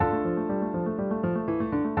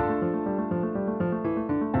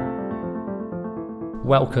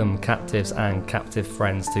Welcome, captives and captive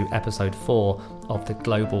friends, to episode 4 of the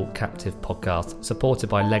Global Captive Podcast, supported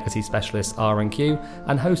by legacy specialist R&Q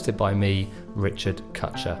and hosted by me, Richard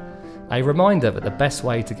Cutcher. A reminder that the best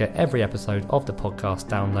way to get every episode of the podcast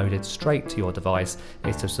downloaded straight to your device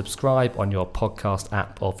is to subscribe on your podcast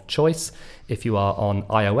app of choice. If you are on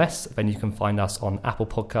iOS, then you can find us on Apple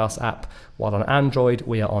Podcasts app, while on Android,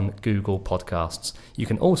 we are on Google Podcasts. You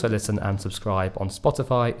can also listen and subscribe on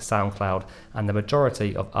Spotify, SoundCloud, and the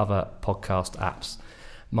majority of other podcast apps.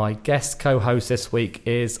 My guest co-host this week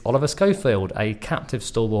is Oliver Schofield, a captive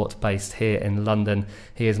stalwart based here in London.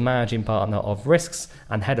 He is managing partner of risks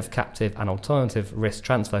and head of captive and alternative risk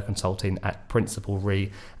transfer consulting at Principal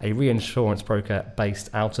Re, a reinsurance broker based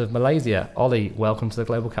out of Malaysia. Ollie, welcome to the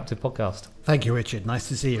Global Captive Podcast. Thank you, Richard. Nice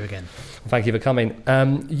to see you again. Thank you for coming.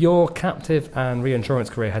 Your captive and reinsurance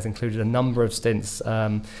career has included a number of stints,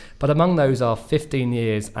 but among those are 15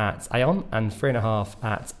 years at Aon and 3.5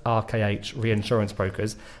 at RKH Reinsurance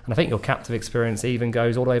Brokers. And I think your captive experience even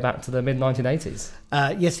goes all the way back to the mid-1980s.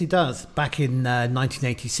 Yes, it does. Back in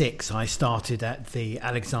 1986, I started at the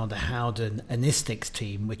Alexander Howden Anistics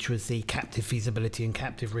team, which was the captive feasibility and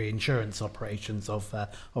captive reinsurance operations of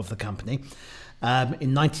the company.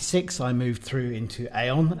 In 96, I moved through into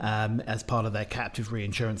Aon as part of their captive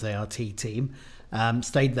reinsurance ART team.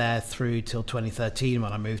 Stayed there through till 2013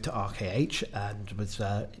 when I moved to RKH and was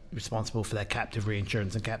responsible for their captive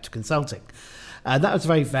reinsurance and captive consulting. That was a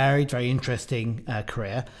very varied, very interesting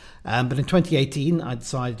career. But in 2018, I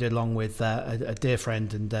decided, along with a dear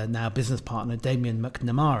friend and now business partner, Damien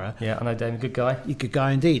McNamara. Yeah, I know Damien, good guy. Good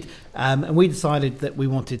guy indeed. And we decided that we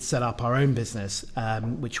wanted to set up our own business,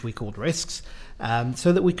 which we called Risks,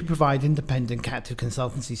 so that we could provide independent captive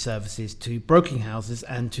consultancy services to broking houses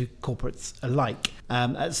and to corporates alike.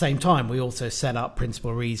 At the same time, we also set up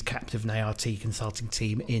Principal Re's captive and ART consulting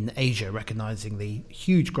team in Asia, recognising the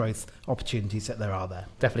huge growth opportunities that there are there.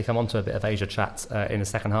 Definitely come on to a bit of Asia chat in the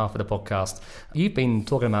second half of the podcast. You've been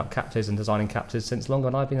talking about captives and designing captives since longer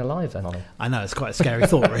than I've been alive then, Ollie. I know, it's quite a scary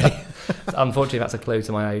thought, really. Unfortunately, that's a clue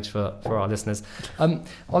to my age for our listeners.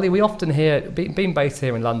 Ollie, we often hear, being based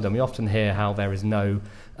here in London, we often hear how there is no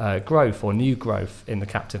growth or new growth in the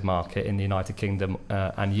captive market in the United Kingdom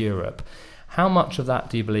and Europe. How much of that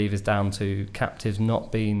do you believe is down to captives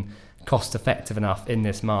not being cost effective enough in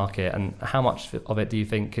this market, and how much of it do you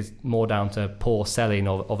think is more down to poor selling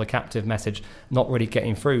or the captive message not really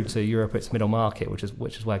getting through to Europe, its middle market, which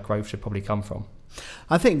is where growth should probably come from?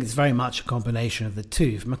 I think it's very much a combination of the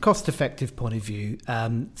two. From a cost-effective point of view,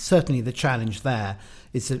 certainly the challenge there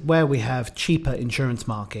is that where we have cheaper insurance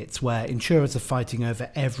markets, where insurers are fighting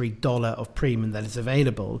over every dollar of premium that is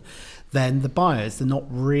available, then the buyers are not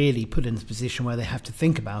really put in a position where they have to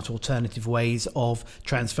think about alternative ways of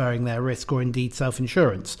transferring their risk or indeed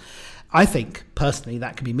self-insurance. I think, personally,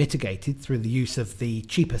 that can be mitigated through the use of the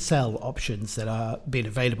cheaper sell options that are being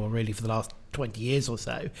available really for the last 20 years or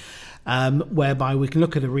so, whereby we can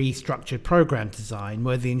look at a restructured program design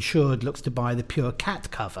where the insured looks to buy the pure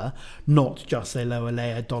cat cover, not just a lower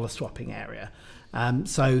layer dollar swapping area.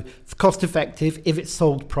 So it's cost effective. If it's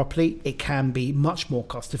sold properly, it can be much more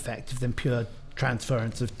cost effective than pure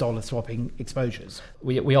transference of dollar swapping exposures.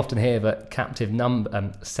 We often hear that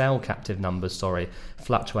sale captive numbers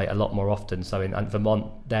fluctuate a lot more often. So in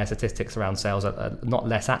Vermont, their statistics around sales are not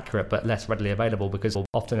less accurate but less readily available, because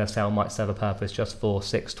often a sale might serve a purpose just for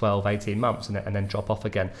 6, 12, 18 months and then drop off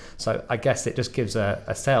again. So I guess it just gives a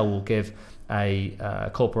sale will give a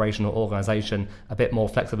corporation or organisation a bit more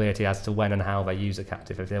flexibility as to when and how they use a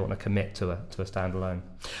captive if they want to commit to a standalone.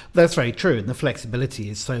 That's very true, and the flexibility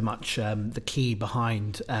is so much the key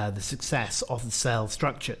behind the success of the sale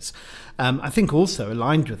structures. I think also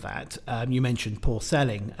aligned with that, you mentioned poor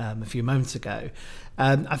selling a few moments ago.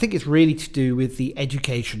 I think it's really to do with the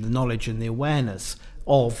education, the knowledge and the awareness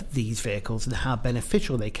of these vehicles and how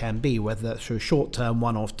beneficial they can be, whether that's for a short-term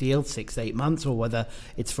one-off deal, 6-8 months, or whether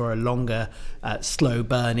it's for a longer slow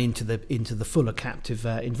burn into the fuller captive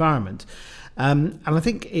environment. And I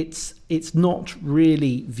think it's not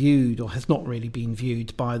really viewed, or has not really been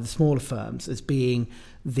viewed by the smaller firms, as being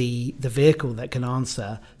the vehicle that can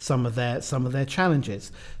answer some of their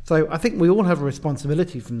challenges. So I think we all have a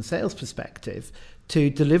responsibility from the sales perspective to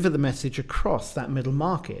deliver the message across that middle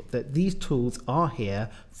market that these tools are here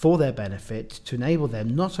for their benefit, to enable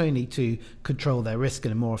them not only to control their risk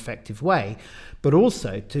in a more effective way, but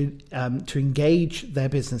also to engage their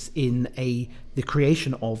business in the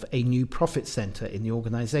creation of a new profit center in the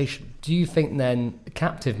organization. Do you think then the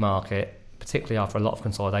captive market, particularly after a lot of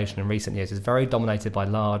consolidation in recent years, is very dominated by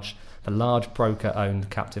large the large broker-owned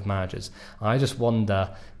captive managers. I just wonder,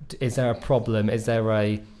 is there a problem? Is there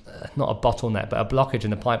not a bottleneck, but a blockage in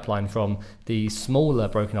the pipeline from the smaller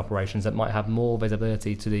broking operations that might have more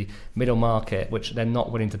visibility to the middle market, which they're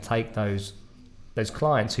not willing to take those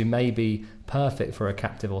clients who may be perfect for a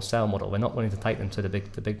captive or sell model? We're not willing to take them to the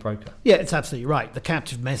big broker. Yeah, it's absolutely right. The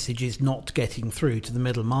captive message is not getting through to the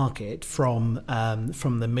middle market from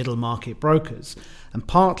the middle market brokers, and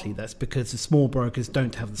partly that's because the small brokers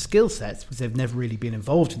don't have the skill sets because they've never really been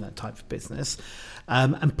involved in that type of business,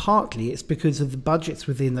 and partly it's because of the budgets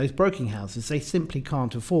within those broking houses. They simply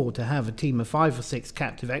can't afford to have a team of 5 or 6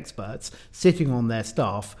 captive experts sitting on their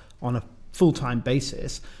staff on a full-time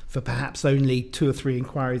basis for perhaps only 2 or 3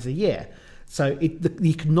 inquiries a year. So the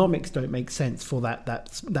economics don't make sense for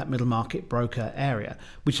that middle market broker area,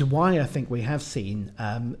 which is why I think we have seen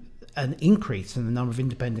an increase in the number of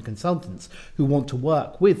independent consultants who want to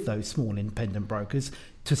work with those small independent brokers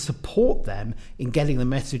to support them in getting the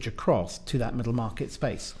message across to that middle market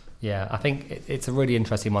space. Yeah, I think it's a really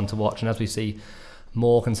interesting one to watch, and as we see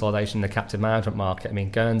more consolidation in the captive management market. I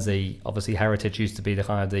mean, Guernsey, obviously Heritage used to be the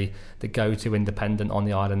kind of the go-to independent on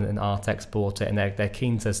the island, and Artex bought it, and they're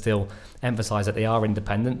keen to still emphasise that they are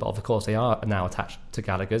independent, but of course they are now attached to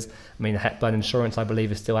Gallagher's. I mean, Hepburn Insurance, I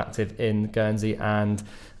believe, is still active in Guernsey, and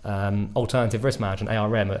Alternative Risk Management,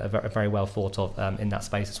 ARM, are very well thought of in that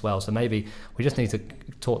space as well. So maybe we just need to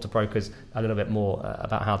talk to brokers a little bit more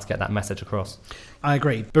about how to get that message across. I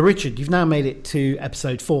agree. But Richard, you've now made it to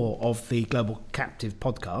episode 4 of the Global Captive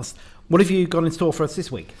podcast. What have you got in store for us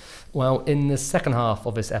this week? Well, in the second half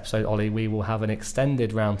of this episode, Ollie, we will have an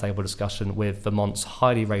extended roundtable discussion with Vermont's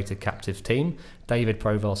highly rated captive team, David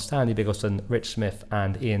Provost, Stanley Biggleston, Rich Smith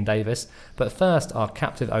and Ian Davis. But first, our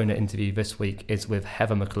captive owner interview this week is with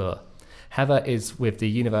Heather McClure. Heather is with the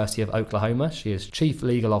University of Oklahoma. She is Chief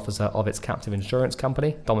Legal Officer of its captive insurance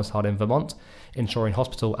company, domiciled in Vermont, insuring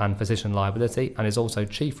hospital and physician liability, and is also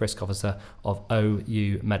Chief Risk Officer of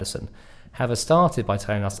OU Medicine. Heather started by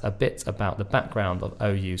telling us a bit about the background of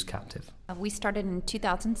OU's captive. We started in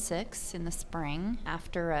 2006 in the spring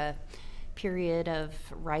after a period of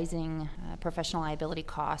rising professional liability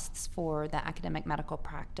costs for the academic medical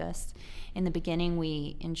practice. In the beginning,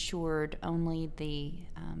 we insured only the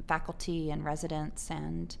faculty and residents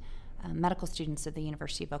and medical students of the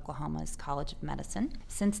University of Oklahoma's College of Medicine.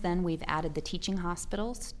 Since then, we've added the teaching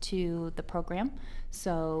hospitals to the program,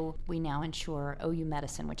 so we now insure OU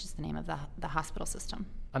Medicine, which is the name of the hospital system.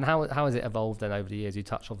 And how has it evolved then over the years?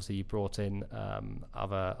 You brought in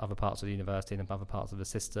other parts of the university and other parts of the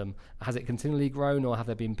system. Has it continually grown, or have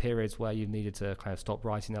there been periods where you've needed to kind of stop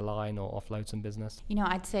writing a line or offload some business?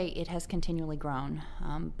 I'd say it has continually grown,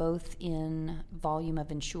 both in volume of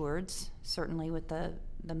insureds, certainly with the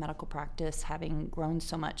medical practice having grown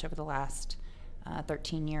so much over the last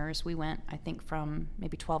 13 years. We went, I think, from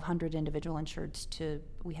maybe 1,200 individual insureds to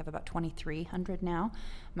we have about 2,300 now,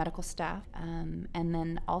 medical staff. And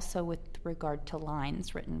then also with regard to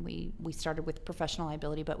lines written, we started with professional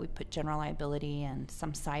liability, but we put general liability and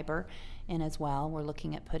some cyber in as well. We're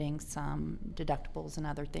looking at putting some deductibles and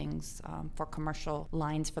other things for commercial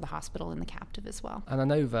lines for the hospital and the captive as well. And I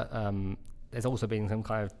know that there's also been some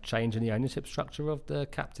kind of change in the ownership structure of the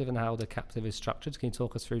captive and how the captive is structured. Can you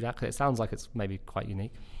talk us through that? Because it sounds like it's maybe quite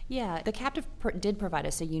unique. Yeah, the captive did provide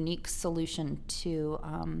us a unique solution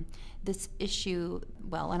to this issue,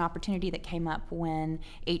 an opportunity that came up when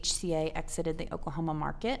HCA exited the Oklahoma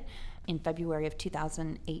market in February of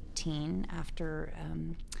 2018 after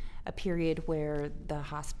a period where the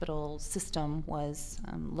hospital system was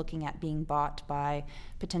looking at being bought by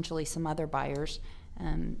potentially some other buyers.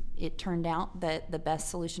 It turned out that the best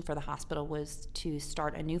solution for the hospital was to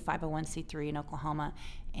start a new 501c3 in Oklahoma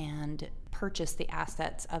and purchase the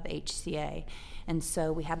assets of HCA. And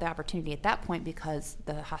so we had the opportunity at that point, because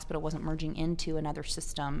the hospital wasn't merging into another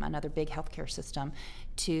system, another big healthcare system,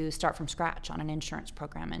 to start from scratch on an insurance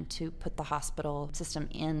program and to put the hospital system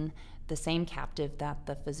in the same captive that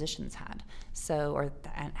the physicians had,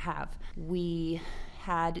 have. We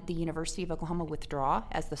had the University of Oklahoma withdraw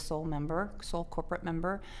as the sole corporate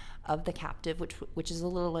member of the captive, which is a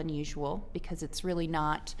little unusual because it's really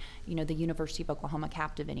not, the University of Oklahoma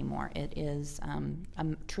captive anymore. It is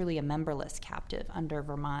truly a memberless captive under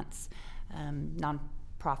Vermont's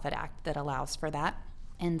nonprofit act that allows for that.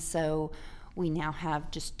 And so we now have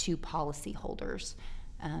just 2 policy holders.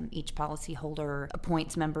 Each policyholder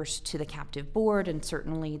appoints members to the captive board and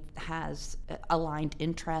certainly has aligned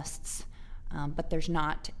interests. But there's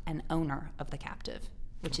not an owner of the captive.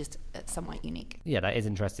 which is somewhat unique. Yeah, that is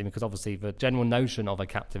interesting, because obviously the general notion of a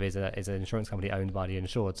captive is an insurance company owned by the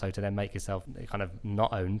insured. So to then make yourself kind of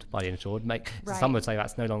not owned by the insured, some would say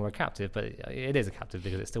that's no longer a captive, but it is a captive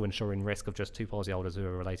because it's still insuring risk of just two policyholders who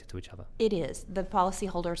are related to each other. It is. The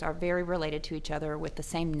policyholders are very related to each other with the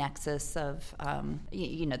same nexus of,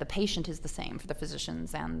 the patient is the same for the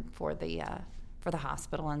physicians and for the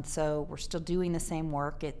hospital, and so we're still doing the same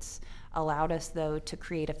work. It's allowed us, though, to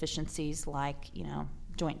create efficiencies like,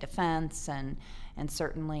 joint defense and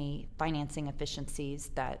certainly financing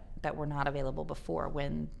efficiencies that were not available before,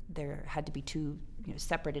 when there had to be two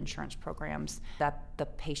separate insurance programs that the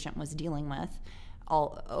patient was dealing with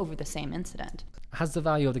all over the same incident. Has the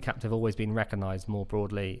value of the captive always been recognised more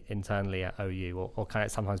broadly internally at OU, or can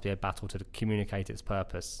it sometimes be a battle to communicate its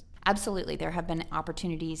purpose? Absolutely. There have been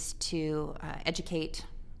opportunities to educate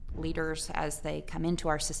leaders as they come into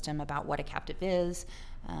our system about what a captive is.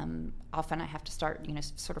 Often I have to start,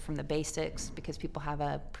 sort of from the basics, because people have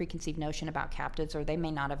a preconceived notion about captives, or they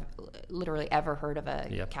may not have literally ever heard of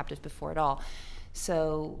a captive before at all.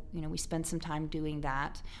 So, we spend some time doing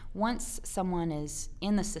that. Once someone is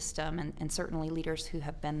in the system, and certainly leaders who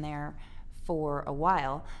have been there for a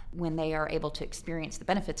while, when they are able to experience the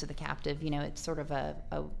benefits of the captive, it's sort of a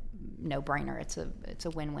no-brainer. It's a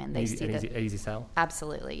win-win. Easy sell?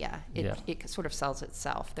 Absolutely, yeah. It sort of sells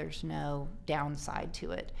itself. There's no downside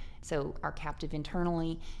to it. So our captive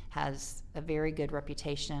internally has a very good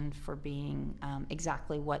reputation for being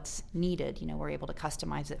exactly what's needed. We're able to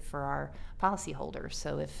customize it for our policyholders.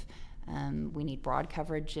 So if we need broad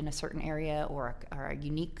coverage in a certain area or a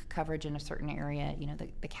unique coverage in a certain area,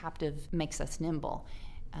 the captive makes us nimble.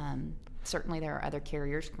 Certainly there are other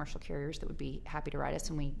carriers, commercial carriers, that would be happy to write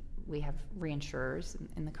us, and we have reinsurers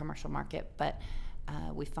in the commercial market, but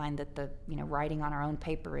we find that the writing on our own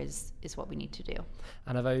paper is what we need to do.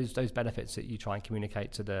 And are those benefits that you try and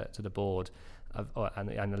communicate to the board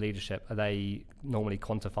and the leadership, are they normally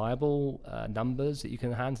quantifiable numbers that you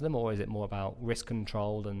can hand to them, or is it more about risk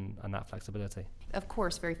control and that flexibility? Of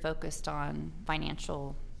course, very focused on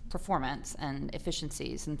financial performance and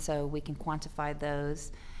efficiencies, and so we can quantify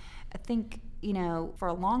those. I think, for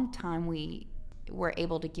a long time we were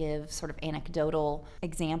able to give sort of anecdotal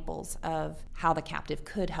examples of how the captive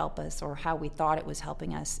could help us, or how we thought it was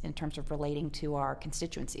helping us in terms of relating to our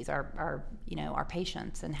constituencies, our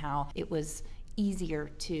patients, and how it was easier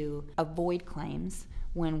to avoid claims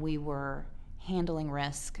when we were handling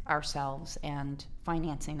risk ourselves and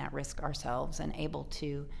financing that risk ourselves and able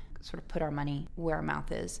to sort of put our money where our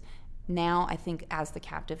mouth is. Now, I think as the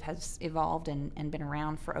captive has evolved and been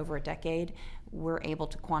around for over a decade, we're able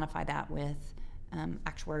to quantify that with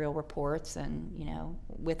actuarial reports and,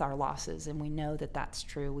 with our losses. And we know that that's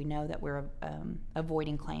true. We know that we're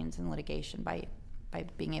avoiding claims and litigation by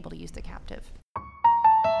being able to use the captive.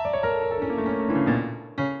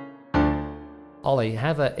 Ollie,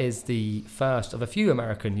 Heather is the first of a few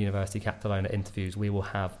American university captive owner interviews we will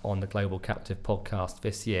have on the Global Captive podcast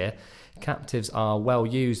this year. Captives are well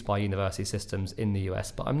used by university systems in the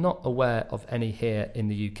US, but I'm not aware of any here in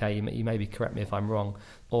the UK, you maybe correct me if I'm wrong,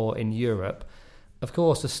 or in Europe. Of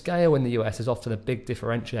course, the scale in the US is often a big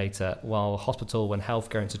differentiator, while hospital and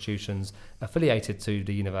healthcare institutions affiliated to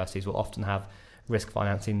the universities will often have risk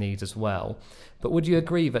financing needs as well. But would you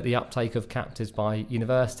agree that the uptake of captives by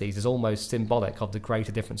universities is almost symbolic of the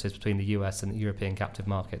greater differences between the US and the European captive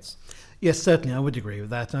markets? Yes, certainly I would agree with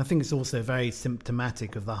that. And I think it's also very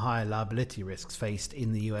symptomatic of the higher liability risks faced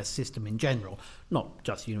in the US system in general, not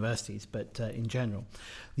just universities, but in general.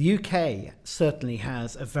 The UK certainly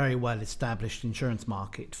has a very well-established insurance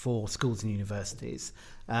market for schools and universities.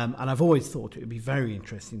 And I've always thought it would be very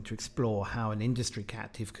interesting to explore how an industry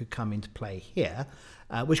captive could come into play here,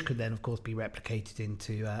 which could then, of course, be replicated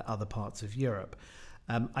into other parts of Europe.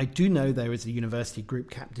 I do know there is a university group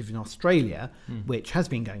captive in Australia, which has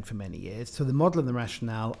been going for many years. So the model and the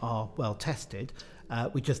rationale are well tested.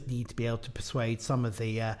 We just need to be able to persuade some of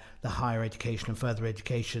the higher education and further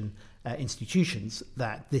education institutions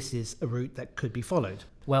that this is a route that could be followed.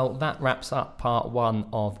 Well, that wraps up part 1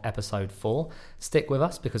 of episode 4. Stick with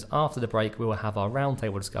us, because after the break we will have our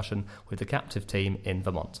roundtable discussion with the captive team in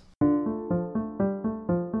Vermont.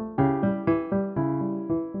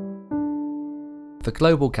 The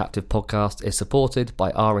Global Captive podcast is supported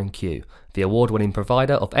by R&Q, the award-winning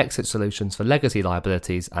provider of exit solutions for legacy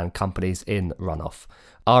liabilities and companies in runoff.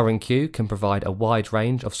 R&Q can provide a wide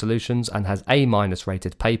range of solutions and has A-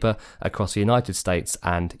 rated paper across the United States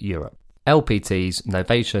and Europe. LPTs,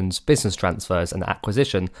 novations, business transfers and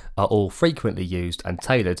acquisition are all frequently used and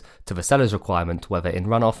tailored to the seller's requirement, whether in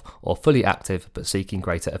runoff or fully active but seeking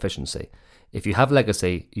greater efficiency. If you have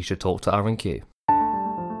legacy, you should talk to R&Q.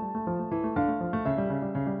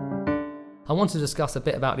 I want to discuss a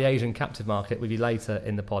bit about the Asian captive market with you later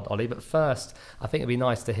in the pod, Ollie, but first I think it'd be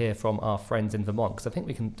nice to hear from our friends in Vermont, because I think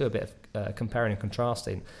we can do a bit of comparing and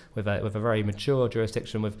contrasting with a very mature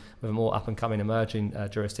jurisdiction with a more up-and-coming emerging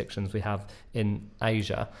jurisdictions we have in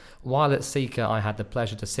Asia. While at Seeker, I had the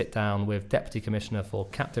pleasure to sit down with Deputy Commissioner for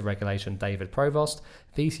Captive Regulation David Provost,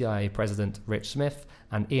 VCIA President Rich Smith,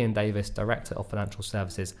 and Ian Davis, Director of Financial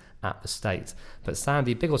Services at the state. But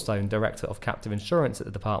Sandy Bigglestone, Director of Captive Insurance at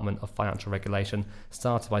the Department of Financial Regulation,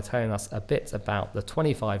 started by telling us a bit about the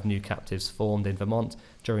 25 new captives formed in Vermont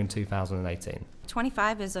during 2018.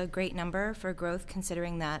 25 is a great number for growth,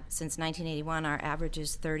 considering that since 1981 our average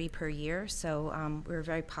is 30 per year, so we're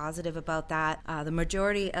very positive about that. The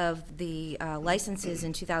majority of the licenses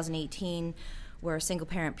in 2018 were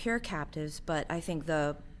single-parent pure captives, but I think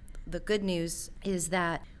the good news is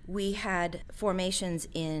that we had formations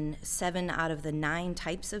in 7 out of the 9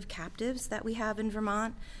 types of captives that we have in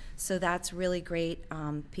Vermont, so that's really great.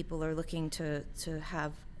 People are looking to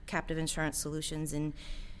have captive insurance solutions in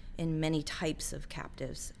many types of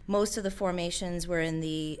captives. Most of the formations were in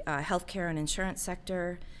the healthcare and insurance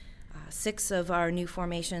sector. 6 of our new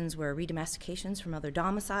formations were redomestications from other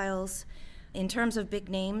domiciles. In terms of big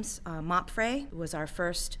names, Mopfre was our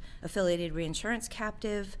first affiliated reinsurance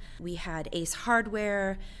captive. We had Ace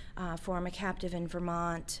Hardware form a captive in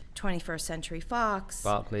Vermont, 21st Century Fox.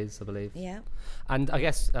 Barclays, I believe. Yeah. And I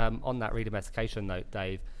guess on that redomestication note,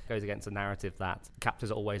 Dave, goes against the narrative that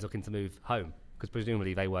captives are always looking to move home, because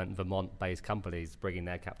presumably they weren't Vermont-based companies bringing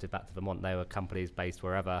their captive back to Vermont. They were companies based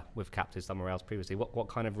wherever with captives somewhere else previously. What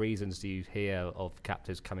kind of reasons do you hear of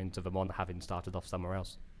captives coming to Vermont having started off somewhere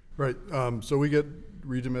else? Right. So we get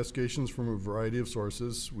redomestications from a variety of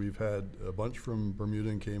sources. We've had a bunch from Bermuda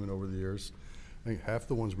and Cayman over the years. I think half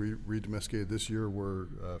the ones we redomesticated this year were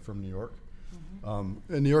from New York.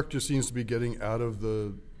 Mm-hmm. And New York just seems to be getting out of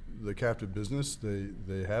the captive business.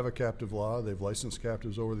 They have a captive law. They've licensed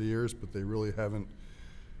captives over the years, but they really haven't.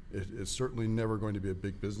 It's certainly never going to be a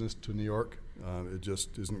big business to New York. It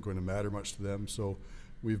just isn't going to matter much to them. So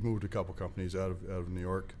we've moved a couple companies out of New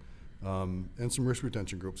York. And some risk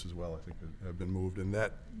retention groups as well, I think, have been moved, and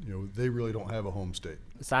that, they really don't have a home state.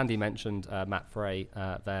 Sandy mentioned Mapfre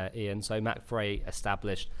there, Ian. So Mapfre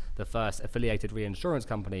established the first affiliated reinsurance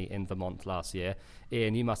company in Vermont last year.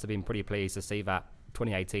 Ian, you must have been pretty pleased to see that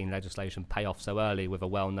 2018 legislation pay off so early with a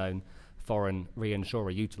well-known foreign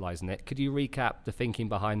reinsurer utilising it. Could you recap the thinking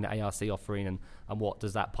behind the ARC offering, and what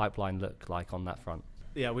does that pipeline look like on that front?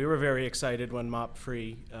 Yeah, we were very excited when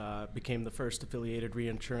Mopfre became the first affiliated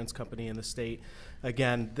reinsurance company in the state.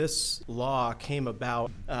 Again, this law came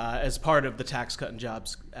about as part of the Tax Cut and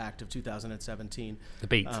Jobs Act of 2017. The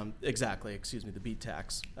BEAT. The BEAT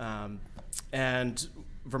tax. And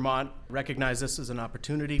Vermont recognized this as an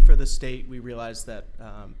opportunity for the state. We realized that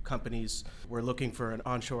companies were looking for an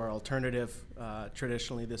onshore alternative.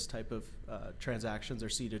 Traditionally, this type of transactions are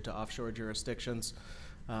ceded to offshore jurisdictions.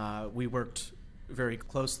 We worked very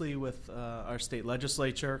closely with our state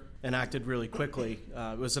legislature and acted really quickly.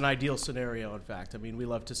 It was an ideal scenario, in fact. I mean, we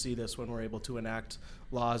love to see this when we're able to enact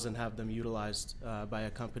laws and have them utilized by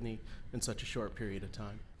a company in such a short period of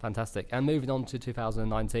time. Fantastic. And moving on to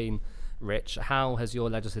 2019, Rich, how has your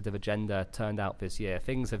legislative agenda turned out this year?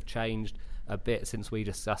 Things have changed a bit since we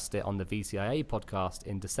discussed it on the VCIA podcast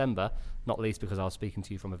in December, not least because I was speaking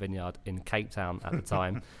to you from a vineyard in Cape Town at the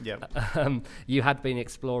time. Yep. You had been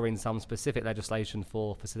exploring some specific legislation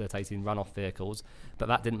for facilitating runoff vehicles, but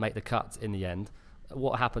that didn't make the cut in the end.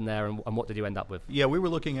 What happened there, and what did you end up with? Yeah, we were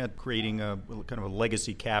looking at creating a kind of a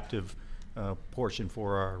legacy captive portion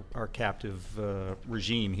for our captive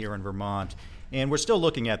regime here in Vermont. And we're still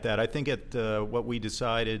looking at that. I think what we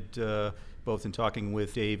decided, both in talking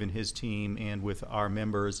with Dave and his team and with our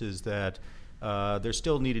members, is that there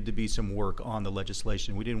still needed to be some work on the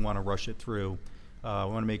legislation. We didn't want to rush it through. We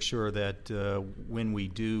want to make sure that when we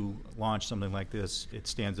do launch something like this, it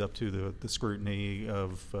stands up to the scrutiny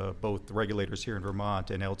of both the regulators here in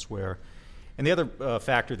Vermont and elsewhere. And the other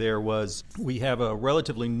factor there was we have a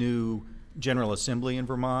relatively new General Assembly in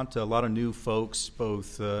Vermont, a lot of new folks,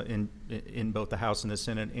 both in both the House and the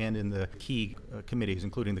Senate and in the key committees,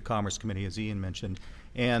 including the Commerce Committee, as Ian mentioned.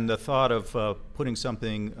 And the thought of putting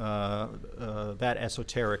something that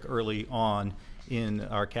esoteric early on in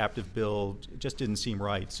our captive bill just didn't seem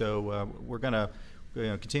right. So we're going to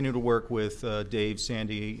continue to work with Dave,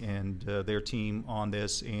 Sandy, and their team on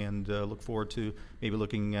this, and look forward to maybe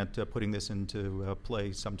looking at putting this into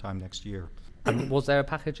play sometime next year. And was there a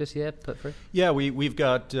package this year put through? Yeah, we've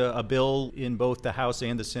got a bill in both the House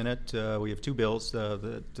and the Senate. We have 2 bills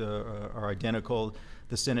that are identical.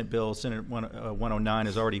 The Senate bill, Senate 109,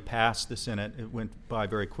 has already passed the Senate. It went by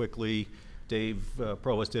very quickly. Dave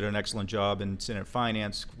Provost did an excellent job in Senate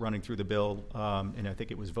Finance running through the bill, and I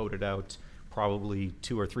think it was voted out probably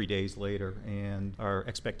 2 or 3 days later, and our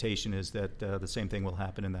expectation is that the same thing will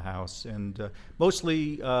happen in the House. And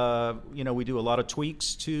mostly, we do a lot of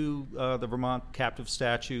tweaks to the Vermont captive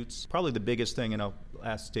statutes. Probably the biggest thing, and I'll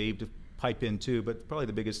ask Dave to pipe in too, but probably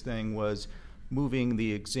the biggest thing was moving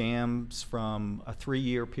the exams from a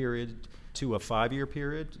 3-year period to a 5-year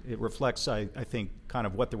period. It reflects, I think, kind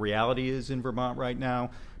of what the reality is in Vermont right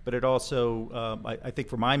now, but it also, I think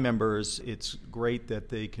for my members, it's great that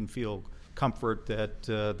they can feel comfort that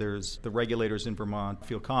there's the regulators in Vermont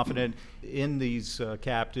feel confident in these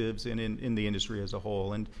captives and in the industry as a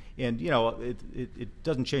whole. And it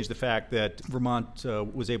doesn't change the fact that Vermont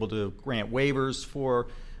was able to grant waivers for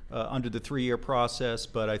under the 3-year process,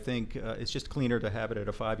 but I think it's just cleaner to have it at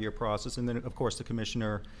a 5-year process. And then, of course, the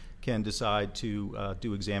commissioner can decide to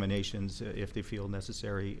do examinations if they feel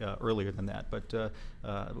necessary earlier than that. But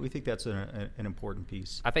we think that's an important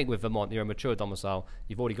piece. I think with Vermont, you're a mature domicile.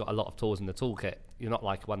 You've already got a lot of tools in the toolkit. You're not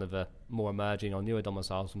like one of the more emerging or newer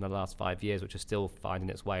domiciles from the last 5 years, which is still finding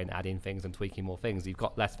its way and adding things and tweaking more things. You've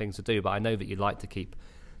got less things to do, but I know that you'd like to keep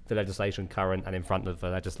the legislation current and in front of the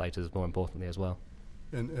legislators, more importantly, as well.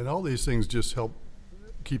 And all these things just help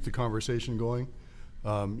keep the conversation going.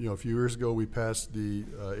 A few years ago, we passed the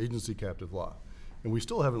agency captive law, and we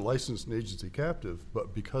still haven't licensed an agency captive,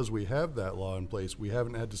 but because we have that law in place, we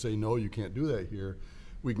haven't had to say, no, you can't do that here.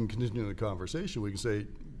 We can continue the conversation. We can say,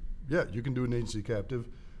 yeah, you can do an agency captive,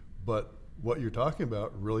 but what you're talking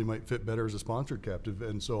about really might fit better as a sponsored captive.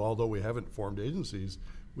 And so although we haven't formed agencies,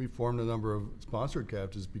 we've formed a number of sponsored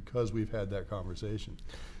captives because we've had that conversation.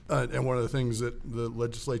 And one of the things that the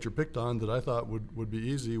legislature picked on that I thought would be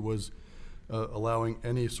easy was allowing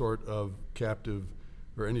any sort of captive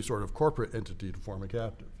or any sort of corporate entity to form a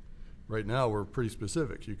captive. Right now, we're pretty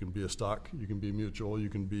specific. You can be a stock, you can be mutual, you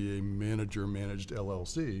can be a manager-managed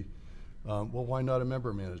LLC. Well, why not a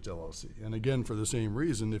member-managed LLC? And again, for the same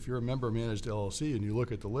reason, if you're a member-managed LLC and you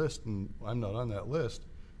look at the list and I'm not on that list,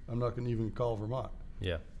 I'm not going to even call Vermont.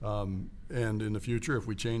 Yeah. And in the future, if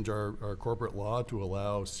we change our corporate law to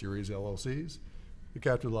allow series LLCs, the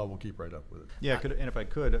captive law will keep right up with it. Yeah, and if I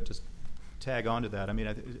could just tag on to that. I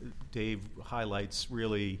mean, Dave highlights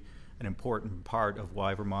really an important part of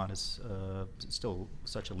why Vermont is still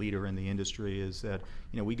such a leader in the industry is that,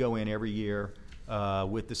 we go in every year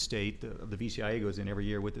with the state, the VCIA goes in every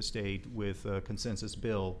year with the state with a consensus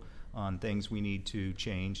bill on things we need to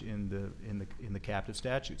change in the captive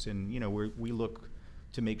statutes. And, we look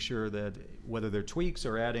to make sure that whether they're tweaks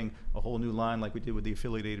or adding a whole new line like we did with the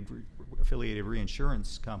affiliated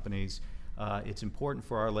reinsurance companies, it's important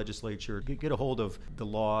for our legislature to get a hold of the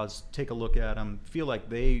laws, take a look at them, feel like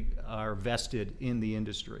they are vested in the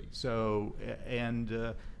industry. So,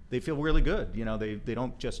 and they feel really good. They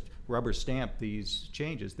don't just rubber stamp these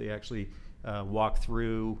changes. They actually walk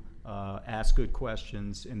through, ask good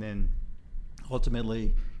questions, and then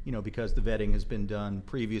ultimately, because the vetting has been done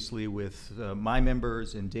previously with my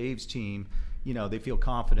members and Dave's team, they feel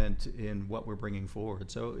confident in what we're bringing forward.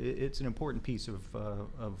 So it's an important piece of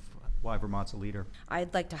why Vermont's a leader.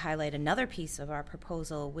 I'd like to highlight another piece of our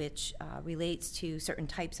proposal, which relates to certain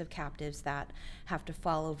types of captives that have to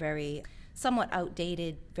follow very somewhat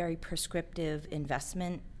outdated, very prescriptive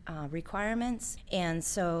investment requirements. And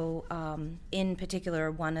so in particular,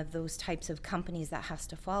 one of those types of companies that has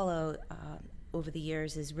to follow over the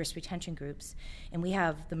years is risk retention groups, and we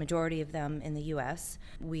have the majority of them in the U.S.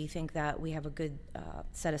 We think that we have a good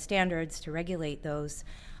set of standards to regulate those.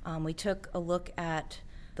 We took a look at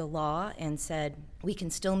the law and said we can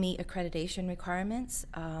still meet accreditation requirements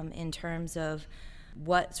in terms of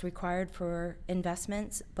what's required for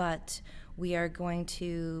investments, but we are going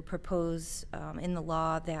to propose in the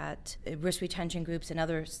law that risk retention groups and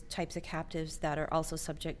other types of captives that are also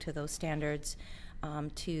subject to those standards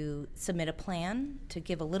to submit a plan to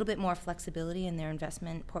give a little bit more flexibility in their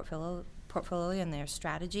investment portfolio and their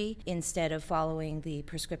strategy instead of following the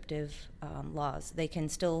prescriptive laws. They can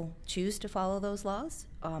still choose to follow those laws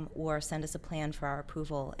or send us a plan for our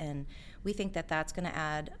approval, and we think that that's going to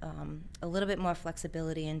add a little bit more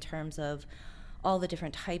flexibility in terms of all the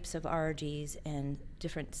different types of RRGs and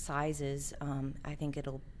different sizes. I think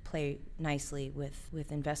it'll play nicely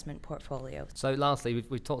with investment portfolios. So lastly,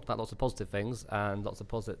 we've talked about lots of positive things and lots of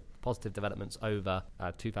positive developments over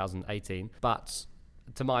 2018, but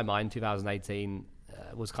to my mind, 2018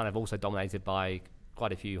 was kind of also dominated by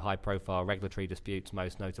quite a few high-profile regulatory disputes,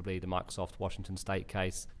 most notably the Microsoft Washington State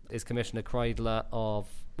case. Is Commissioner Kreidler of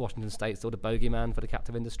Washington State still the bogeyman for the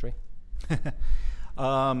captive industry?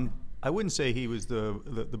 I wouldn't say he was the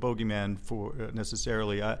bogeyman for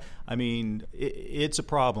necessarily. I mean, it's a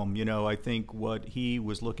problem. I think what he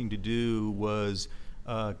was looking to do was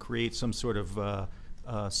create some sort of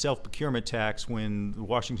self-procurement tax when the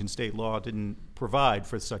Washington state law didn't provide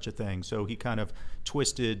for such a thing. So he kind of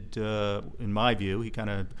twisted, in my view,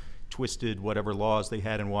 twisted whatever laws they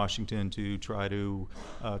had in Washington to try to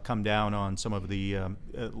come down on some of the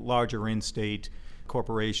larger in-state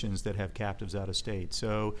corporations that have captives out of state.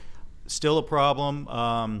 So still a problem.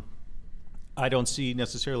 I don't see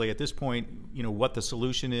necessarily at this point, what the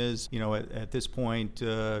solution is. At this point,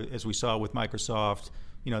 as we saw with Microsoft,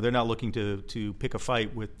 they're not looking to pick a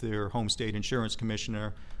fight with their home state insurance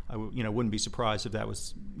commissioner. I wouldn't be surprised if that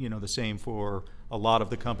was, the same for a lot of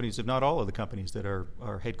the companies, if not all of the companies that are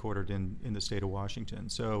headquartered in the state of Washington.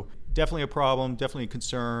 So definitely a problem, definitely a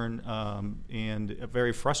concern, and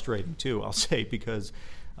very frustrating too, I'll say, because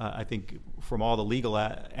I think from all the legal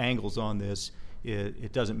angles on this,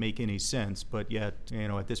 it doesn't make any sense. But yet,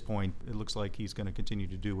 at this point, it looks like he's going to continue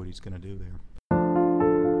to do what he's going to do there.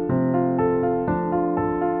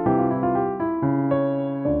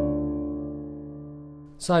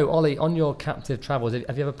 So, Ollie, on your captive travels,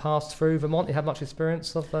 have you ever passed through Vermont? You have much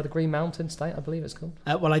experience of the Green Mountain State, I believe it's called?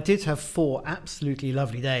 Well, I did have 4 absolutely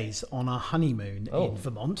lovely days on our honeymoon in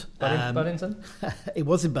Vermont. Burlington? It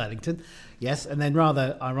was in Burlington, yes. And then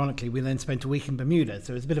rather ironically, we then spent a week in Bermuda.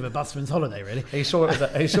 So it was a bit of a busman's holiday, really. Are you sure it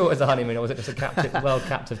was a honeymoon, or was it just a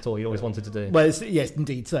captive tour you always wanted to do? Well, yes,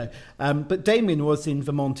 indeed so. But Damien was in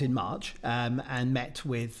Vermont in March and met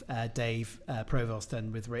with Dave Provost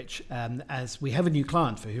and with Rich, as we have a new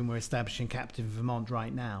client for whom we're establishing captive in Vermont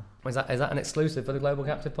right now. Is that an exclusive for the Global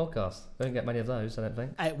Captive podcast? We don't get many of those, I don't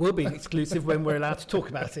think. It will be exclusive when we're allowed to talk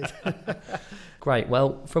about it. Great.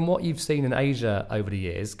 Well, from what you've seen in Asia over the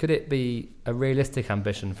years, could it be a realistic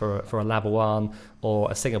ambition for a Labuan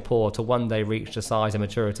or a Singapore to one day reach the size and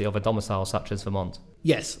maturity of a domicile such as Vermont?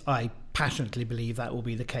 Yes, I passionately believe that will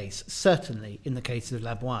be the case, certainly in the case of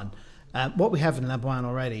Labuan. What we have in Labuan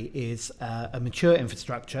already is a mature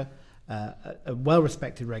infrastructure, a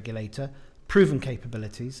well-respected regulator, proven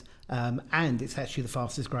capabilities, and it's actually the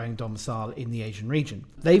fastest growing domicile in the Asian region.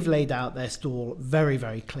 They've laid out their stall very,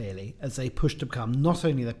 very clearly as they push to become not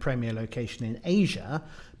only the premier location in Asia,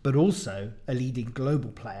 but also a leading global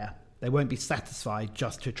player. They won't be satisfied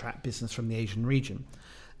just to attract business from the Asian region.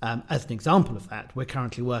 As an example of that, we're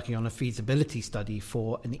currently working on a feasibility study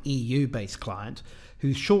for an EU-based client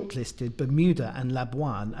who's shortlisted Bermuda and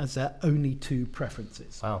Labuan as their only 2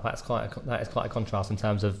 preferences. Wow, that is quite a contrast in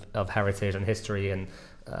terms of heritage and history and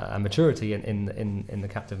maturity in the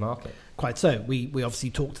captive market. Quite so. We obviously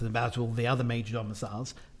talked to them about all the other major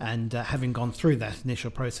domiciles, and having gone through that initial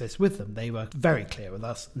process with them, they were very clear with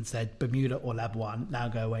us and said Bermuda or Labuan, now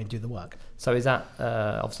go away and do the work. So is that,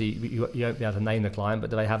 obviously you won't be able to name the client, but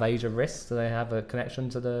do they have Asia risks? Do they have a connection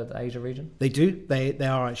to the Asia region? They do. They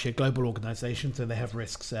are actually a global organisation, so they have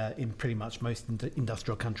risks in pretty much most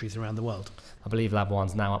industrial countries around the world. I believe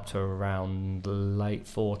Labuan's now up to around late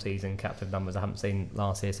 40s in captive numbers. I haven't seen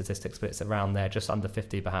last year's statistics, but it's around there, just under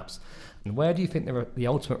 50 perhaps. And where do you think the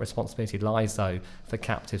ultimate responsibility lies, though, for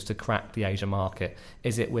captives to crack the Asia market?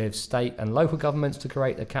 Is it with state and local governments to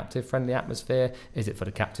create a captive-friendly atmosphere? Is it for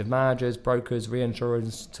the captive managers, brokers,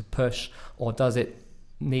 reinsurers to push? Or does it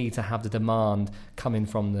need to have the demand coming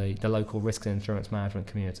from the local risk and insurance management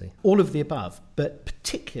community? All of the above, but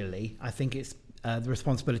particularly I think it's the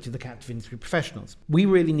responsibility of the captive industry professionals. We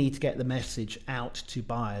really need to get the message out to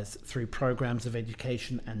buyers through programs of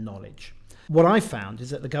education and knowledge. What I found is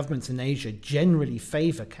that the governments in Asia generally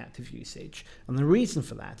favour captive usage, and the reason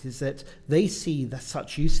for that is that they see that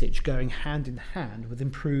such usage going hand in hand with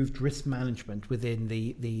improved risk management within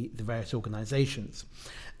the various organisations.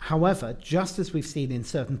 However, just as we've seen in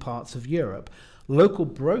certain parts of Europe, local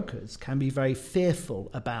brokers can be very fearful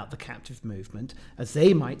about the captive movement, as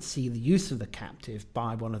they might see the use of the captive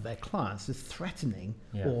by one of their clients as threatening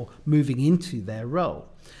or moving into their role.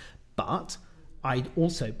 But I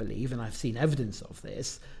also believe, and I've seen evidence of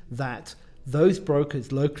this, that those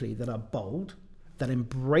brokers locally that are bold, that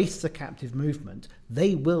embrace the captive movement,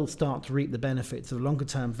 they will start to reap the benefits of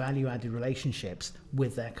longer-term value-added relationships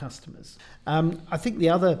with their customers. I think the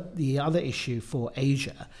other issue for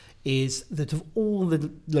Asia is that of all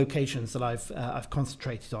the locations that I've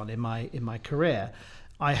concentrated on in my career,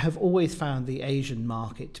 I have always found the Asian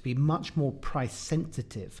market to be much more price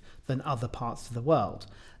sensitive than other parts of the world.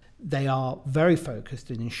 They are very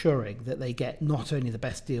focused in ensuring that they get not only the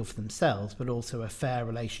best deal for themselves, but also a fair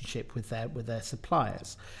relationship with their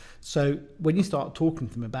suppliers. So when you start talking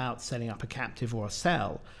to them about setting up a captive or a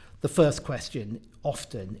cell, the first question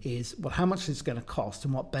often is, well, how much is it going to cost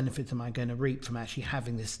and what benefit am I going to reap from actually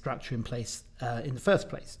having this structure in place in the first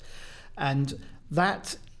place? And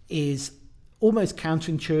that is almost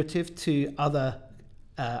counterintuitive to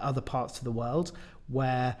other parts of the world,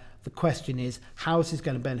 where the question is, how is this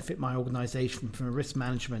going to benefit my organisation from a risk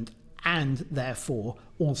management and therefore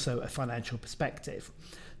also a financial perspective?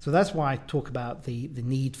 So that's why I talk about the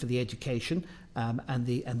need for the education and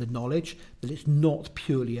the knowledge, that it's not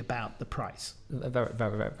purely about the price. Very,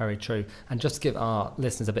 very, very, very true. And just to give our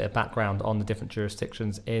listeners a bit of background on the different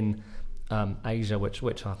jurisdictions in Asia, which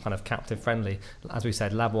are kind of captive friendly. As we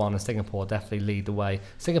said, Labuan and Singapore definitely lead the way.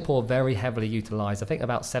 Singapore very heavily utilised, I think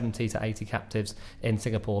about 70 to 80 captives in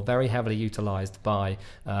Singapore, very heavily utilised by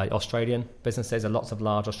Australian businesses. Lots of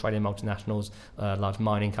large Australian multinationals, large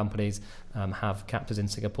mining companies have captives in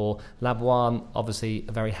Singapore. Labuan, obviously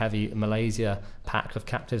a very heavy Malaysia pack of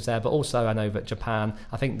captives there, but also I know that Japan,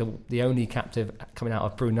 I think the only captive coming out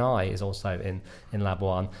of Brunei is also in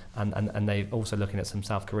Labuan, and they're also looking at some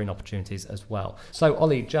South Korean opportunities as well. So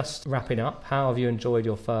Ollie, just wrapping up, how have you enjoyed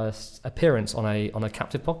your first appearance on a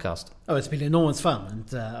captive podcast? Oh, it's been enormous fun,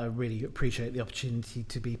 and I really appreciate the opportunity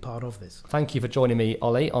to be part of this. Thank you for joining me,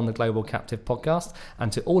 Ollie, on the Global Captive Podcast,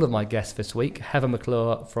 and to all of my guests this week, Heather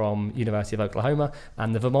McClure from University of Oklahoma,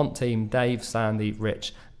 and the Vermont team, Dave, Sandy,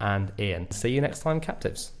 Rich, and Ian. See you next time,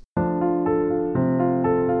 captives.